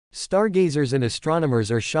Stargazers and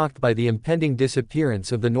astronomers are shocked by the impending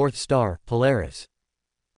disappearance of the North Star, Polaris.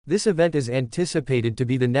 This event is anticipated to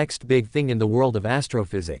be the next big thing in the world of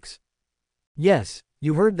astrophysics. Yes,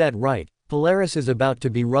 you heard that right, Polaris is about to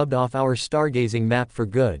be rubbed off our stargazing map for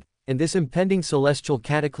good, and this impending celestial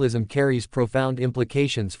cataclysm carries profound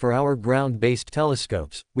implications for our ground-based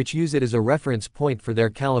telescopes, which use it as a reference point for their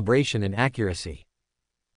calibration and accuracy.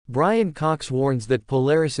 Brian Cox warns that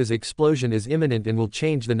Polaris's explosion is imminent and will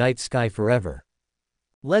change the night sky forever.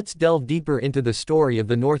 Let's delve deeper into the story of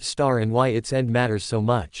the North Star and why its end matters so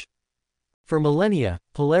much. For millennia,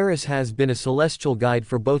 Polaris has been a celestial guide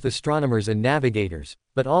for both astronomers and navigators,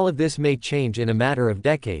 but all of this may change in a matter of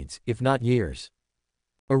decades, if not years.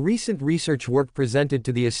 A recent research work presented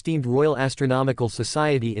to the esteemed Royal Astronomical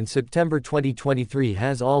Society in September 2023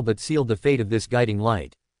 has all but sealed the fate of this guiding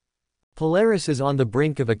light. Polaris is on the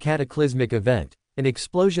brink of a cataclysmic event, an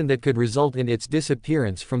explosion that could result in its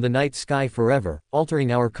disappearance from the night sky forever,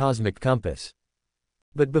 altering our cosmic compass.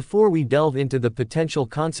 But before we delve into the potential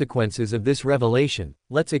consequences of this revelation,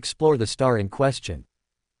 let's explore the star in question.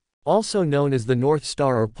 Also known as the North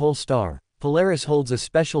Star or Pole Star, Polaris holds a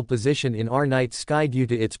special position in our night sky due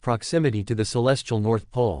to its proximity to the celestial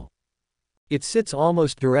North Pole. It sits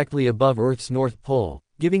almost directly above Earth's North Pole,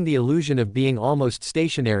 giving the illusion of being almost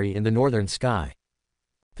stationary in the northern sky.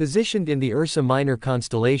 Positioned in the Ursa Minor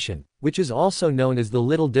constellation, which is also known as the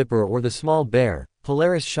Little Dipper or the Small Bear,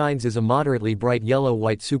 Polaris shines as a moderately bright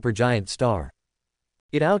yellow-white supergiant star.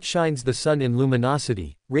 It outshines the Sun in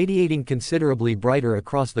luminosity, radiating considerably brighter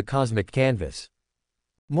across the cosmic canvas.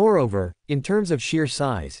 Moreover, in terms of sheer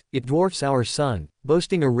size, it dwarfs our Sun,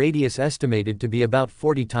 boasting a radius estimated to be about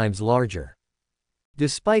 40 times larger.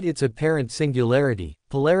 Despite its apparent singularity,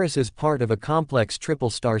 Polaris is part of a complex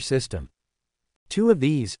triple-star system. Two of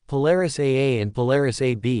these, Polaris AA and Polaris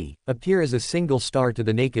AB, appear as a single star to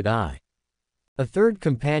the naked eye. A third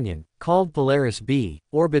companion, called Polaris B,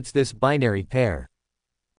 orbits this binary pair.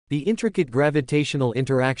 The intricate gravitational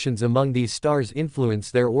interactions among these stars influence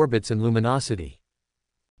their orbits and luminosity.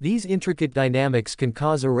 These intricate dynamics can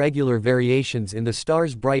cause irregular variations in the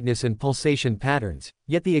star's brightness and pulsation patterns,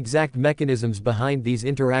 yet the exact mechanisms behind these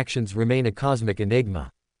interactions remain a cosmic enigma.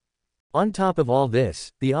 On top of all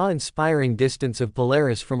this, the awe-inspiring distance of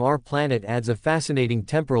Polaris from our planet adds a fascinating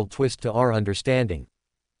temporal twist to our understanding.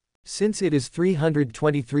 Since it is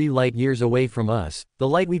 323 light-years away from us, the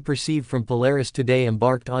light we perceive from Polaris today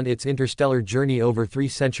embarked on its interstellar journey over 3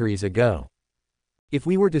 centuries ago. If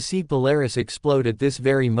we were to see Polaris explode at this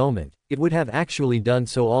very moment, it would have actually done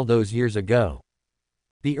so all those years ago.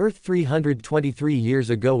 The Earth 323 years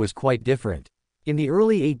ago was quite different. In the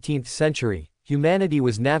early 18th century, humanity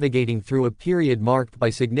was navigating through a period marked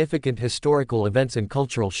by significant historical events and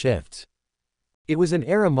cultural shifts. It was an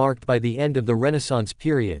era marked by the end of the Renaissance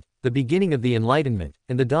period, the beginning of the Enlightenment,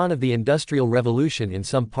 and the dawn of the Industrial Revolution in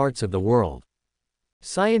some parts of the world.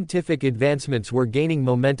 Scientific advancements were gaining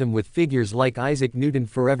momentum with figures like Isaac Newton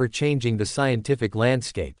forever changing the scientific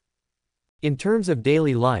landscape. In terms of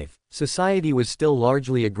daily life, society was still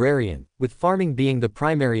largely agrarian, with farming being the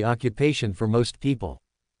primary occupation for most people.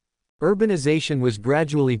 Urbanization was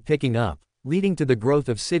gradually picking up, leading to the growth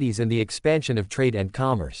of cities and the expansion of trade and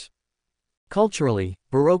commerce. Culturally,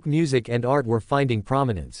 Baroque music and art were finding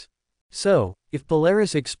prominence. So, if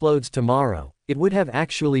Polaris explodes tomorrow, it would have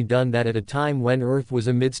actually done that at a time when Earth was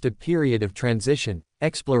amidst a period of transition,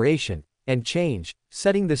 exploration, and change,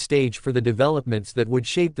 setting the stage for the developments that would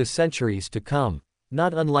shape the centuries to come,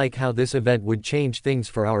 not unlike how this event would change things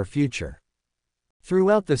for our future.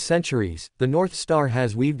 Throughout the centuries, the North Star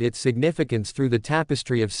has weaved its significance through the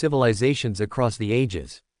tapestry of civilizations across the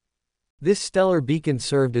ages. This stellar beacon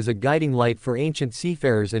served as a guiding light for ancient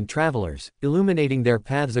seafarers and travelers, illuminating their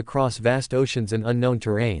paths across vast oceans and unknown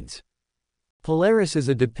terrains. Polaris is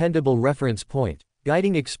a dependable reference point,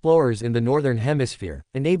 guiding explorers in the Northern Hemisphere,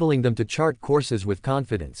 enabling them to chart courses with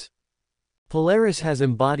confidence. Polaris has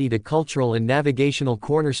embodied a cultural and navigational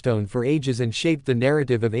cornerstone for ages and shaped the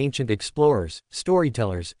narrative of ancient explorers,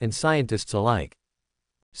 storytellers, and scientists alike.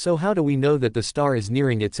 So how do we know that the star is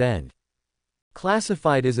nearing its end?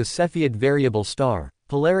 Classified as a Cepheid variable star,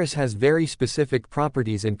 Polaris has very specific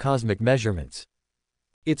properties in cosmic measurements.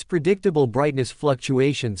 Its predictable brightness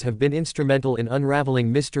fluctuations have been instrumental in unraveling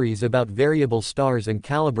mysteries about variable stars and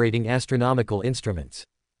calibrating astronomical instruments.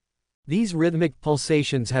 These rhythmic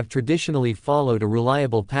pulsations have traditionally followed a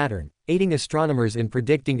reliable pattern, aiding astronomers in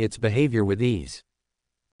predicting its behavior with ease.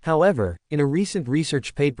 However, in a recent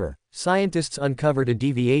research paper, scientists uncovered a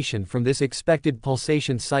deviation from this expected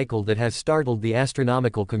pulsation cycle that has startled the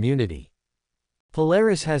astronomical community.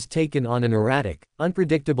 Polaris has taken on an erratic,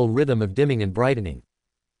 unpredictable rhythm of dimming and brightening.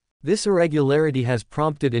 This irregularity has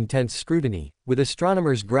prompted intense scrutiny, with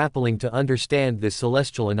astronomers grappling to understand this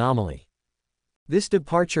celestial anomaly. This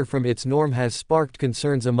departure from its norm has sparked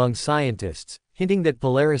concerns among scientists, hinting that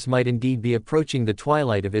Polaris might indeed be approaching the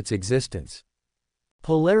twilight of its existence.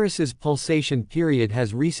 Polaris's pulsation period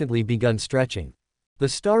has recently begun stretching. The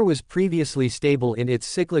star was previously stable in its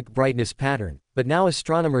cyclic brightness pattern, but now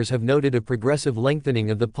astronomers have noted a progressive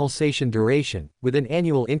lengthening of the pulsation duration, with an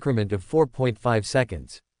annual increment of 4.5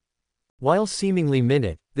 seconds. While seemingly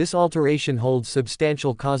minute, this alteration holds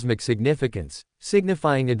substantial cosmic significance,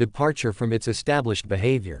 signifying a departure from its established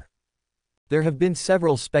behavior. There have been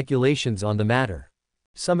several speculations on the matter.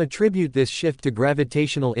 Some attribute this shift to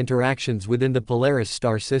gravitational interactions within the Polaris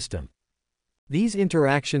star system. These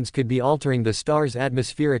interactions could be altering the star's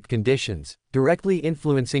atmospheric conditions, directly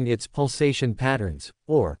influencing its pulsation patterns,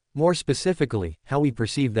 or, more specifically, how we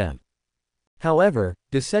perceive them. However,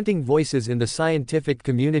 dissenting voices in the scientific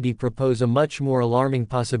community propose a much more alarming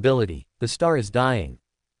possibility: the star is dying.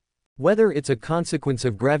 Whether it's a consequence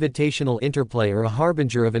of gravitational interplay or a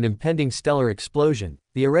harbinger of an impending stellar explosion,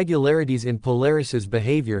 the irregularities in Polaris's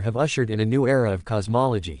behavior have ushered in a new era of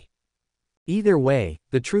cosmology. Either way,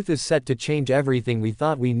 the truth is set to change everything we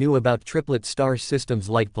thought we knew about triplet star systems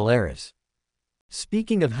like Polaris.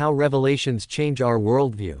 Speaking of how revelations change our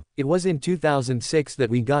worldview, it was in 2006 that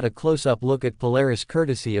we got a close-up look at Polaris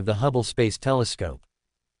courtesy of the Hubble Space Telescope.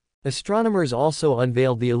 Astronomers also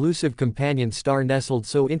unveiled the elusive companion star nestled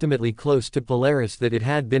so intimately close to Polaris that it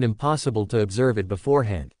had been impossible to observe it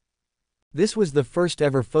beforehand. This was the first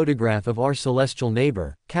ever photograph of our celestial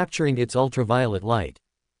neighbor, capturing its ultraviolet light.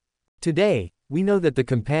 Today, we know that the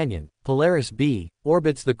companion, Polaris B,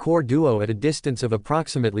 orbits the core duo at a distance of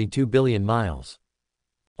approximately 2 billion miles.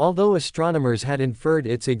 Although astronomers had inferred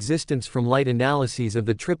its existence from light analyses of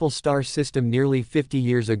the triple star system nearly 50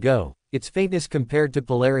 years ago, its faintness compared to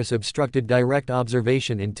Polaris obstructed direct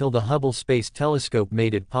observation until the Hubble Space Telescope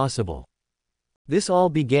made it possible. This all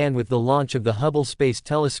began with the launch of the Hubble Space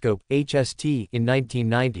Telescope, HST, in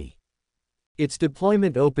 1990. Its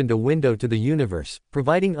deployment opened a window to the universe,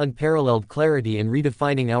 providing unparalleled clarity and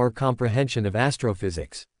redefining our comprehension of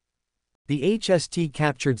astrophysics. The HST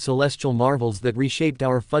captured celestial marvels that reshaped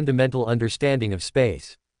our fundamental understanding of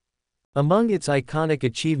space. Among its iconic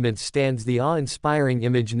achievements stands the awe-inspiring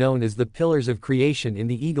image known as the Pillars of Creation in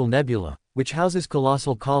the Eagle Nebula, which houses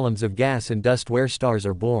colossal columns of gas and dust where stars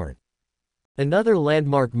are born. Another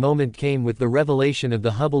landmark moment came with the revelation of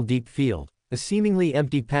the Hubble Deep Field, a seemingly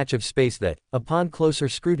empty patch of space that, upon closer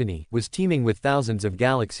scrutiny, was teeming with thousands of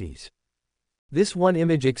galaxies. This one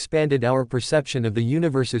image expanded our perception of the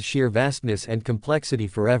universe's sheer vastness and complexity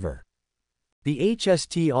forever. The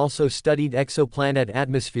HST also studied exoplanet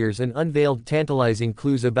atmospheres and unveiled tantalizing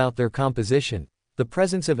clues about their composition, the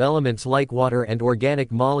presence of elements like water and organic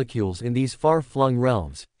molecules in these far-flung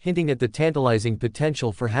realms, hinting at the tantalizing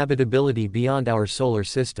potential for habitability beyond our solar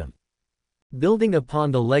system. Building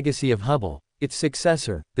upon the legacy of Hubble, its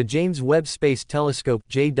successor, the James Webb Space Telescope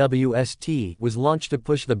 (JWST), was launched to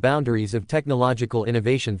push the boundaries of technological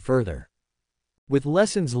innovation further. With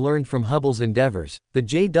lessons learned from Hubble's endeavors, the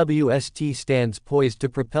JWST stands poised to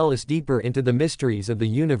propel us deeper into the mysteries of the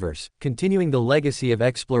universe, continuing the legacy of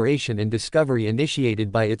exploration and discovery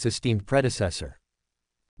initiated by its esteemed predecessor.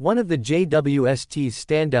 One of the JWST's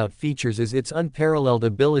standout features is its unparalleled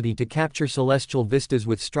ability to capture celestial vistas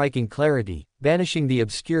with striking clarity, banishing the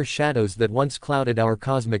obscure shadows that once clouded our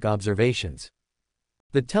cosmic observations.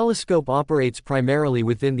 The telescope operates primarily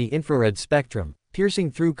within the infrared spectrum, piercing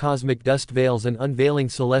through cosmic dust veils and unveiling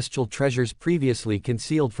celestial treasures previously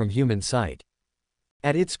concealed from human sight.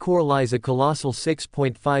 At its core lies a colossal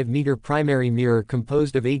 6.5-meter primary mirror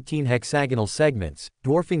composed of 18 hexagonal segments,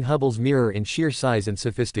 dwarfing Hubble's mirror in sheer size and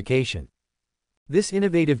sophistication. This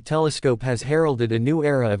innovative telescope has heralded a new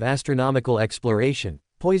era of astronomical exploration,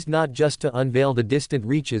 poised not just to unveil the distant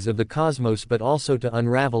reaches of the cosmos but also to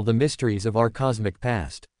unravel the mysteries of our cosmic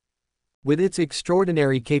past. With its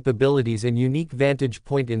extraordinary capabilities and unique vantage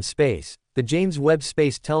point in space, the James Webb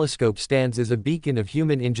Space Telescope stands as a beacon of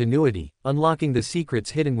human ingenuity, unlocking the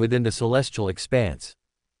secrets hidden within the celestial expanse.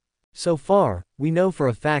 So far, we know for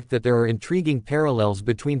a fact that there are intriguing parallels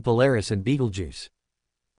between Polaris and Betelgeuse.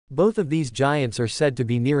 Both of these giants are said to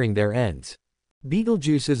be nearing their ends.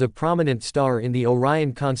 Betelgeuse is a prominent star in the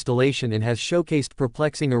Orion constellation and has showcased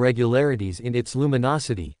perplexing irregularities in its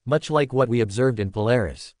luminosity, much like what we observed in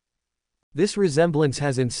Polaris. This resemblance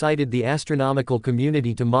has incited the astronomical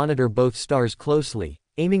community to monitor both stars closely,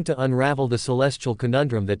 aiming to unravel the celestial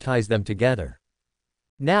conundrum that ties them together.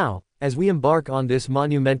 Now, as we embark on this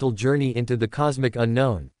monumental journey into the cosmic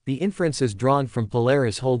unknown, the inferences drawn from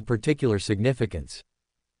Polaris hold particular significance.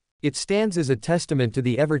 It stands as a testament to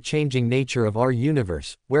the ever-changing nature of our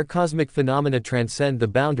universe, where cosmic phenomena transcend the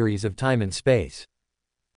boundaries of time and space.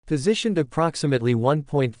 Positioned approximately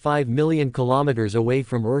 1.5 million kilometers away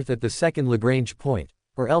from Earth at the second Lagrange point,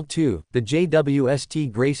 or L2, the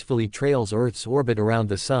JWST gracefully trails Earth's orbit around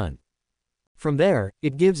the Sun. From there,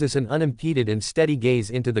 it gives us an unimpeded and steady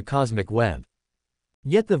gaze into the cosmic web.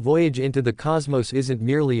 Yet the voyage into the cosmos isn't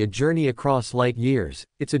merely a journey across light years,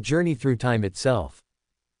 it's a journey through time itself.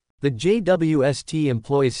 The JWST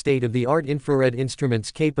employs state-of-the-art infrared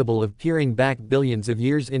instruments capable of peering back billions of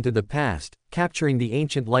years into the past, capturing the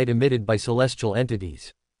ancient light emitted by celestial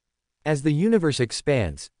entities. As the universe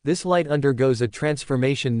expands, this light undergoes a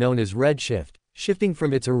transformation known as redshift, shifting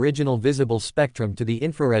from its original visible spectrum to the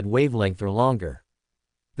infrared wavelength or longer.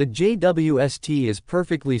 The JWST is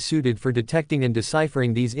perfectly suited for detecting and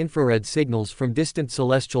deciphering these infrared signals from distant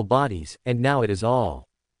celestial bodies, and now it is all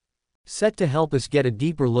set to help us get a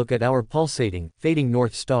deeper look at our pulsating, fading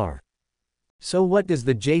North Star. So what does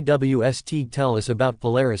the JWST tell us about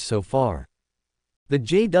Polaris so far? The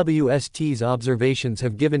JWST's observations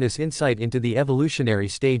have given us insight into the evolutionary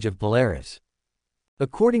stage of Polaris.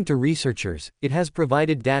 According to researchers, it has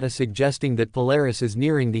provided data suggesting that Polaris is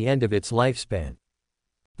nearing the end of its lifespan.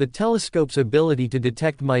 The telescope's ability to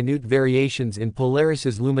detect minute variations in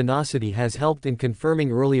Polaris's luminosity has helped in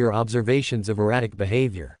confirming earlier observations of erratic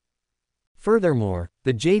behavior. Furthermore,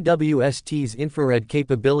 the JWST's infrared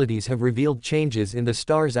capabilities have revealed changes in the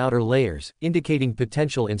star's outer layers, indicating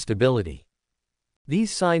potential instability. These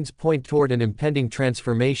signs point toward an impending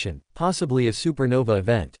transformation, possibly a supernova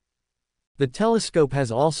event. The telescope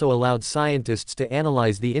has also allowed scientists to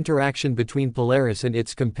analyze the interaction between Polaris and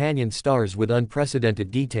its companion stars with unprecedented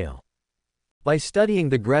detail. By studying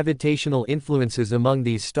the gravitational influences among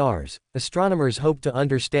these stars, astronomers hope to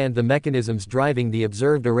understand the mechanisms driving the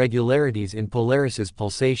observed irregularities in Polaris's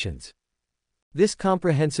pulsations. This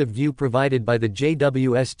comprehensive view provided by the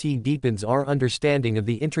JWST deepens our understanding of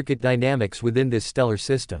the intricate dynamics within this stellar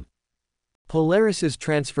system. Polaris's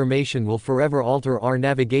transformation will forever alter our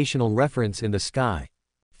navigational reference in the sky.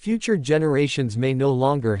 Future generations may no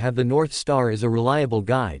longer have the North Star as a reliable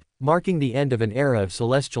guide, marking the end of an era of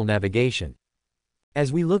celestial navigation.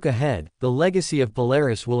 As we look ahead, the legacy of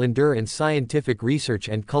Polaris will endure in scientific research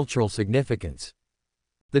and cultural significance.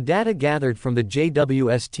 The data gathered from the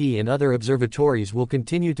JWST and other observatories will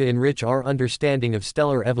continue to enrich our understanding of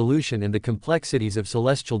stellar evolution and the complexities of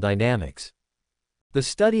celestial dynamics. The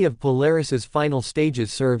study of Polaris's final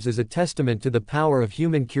stages serves as a testament to the power of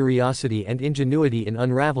human curiosity and ingenuity in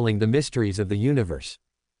unraveling the mysteries of the universe.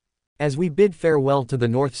 As we bid farewell to the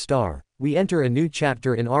North Star, we enter a new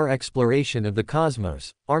chapter in our exploration of the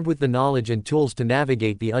cosmos, armed with the knowledge and tools to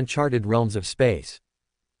navigate the uncharted realms of space.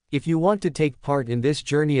 If you want to take part in this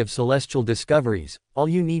journey of celestial discoveries, all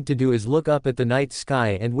you need to do is look up at the night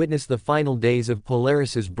sky and witness the final days of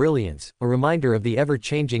Polaris's brilliance, a reminder of the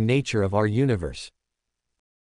ever-changing nature of our universe.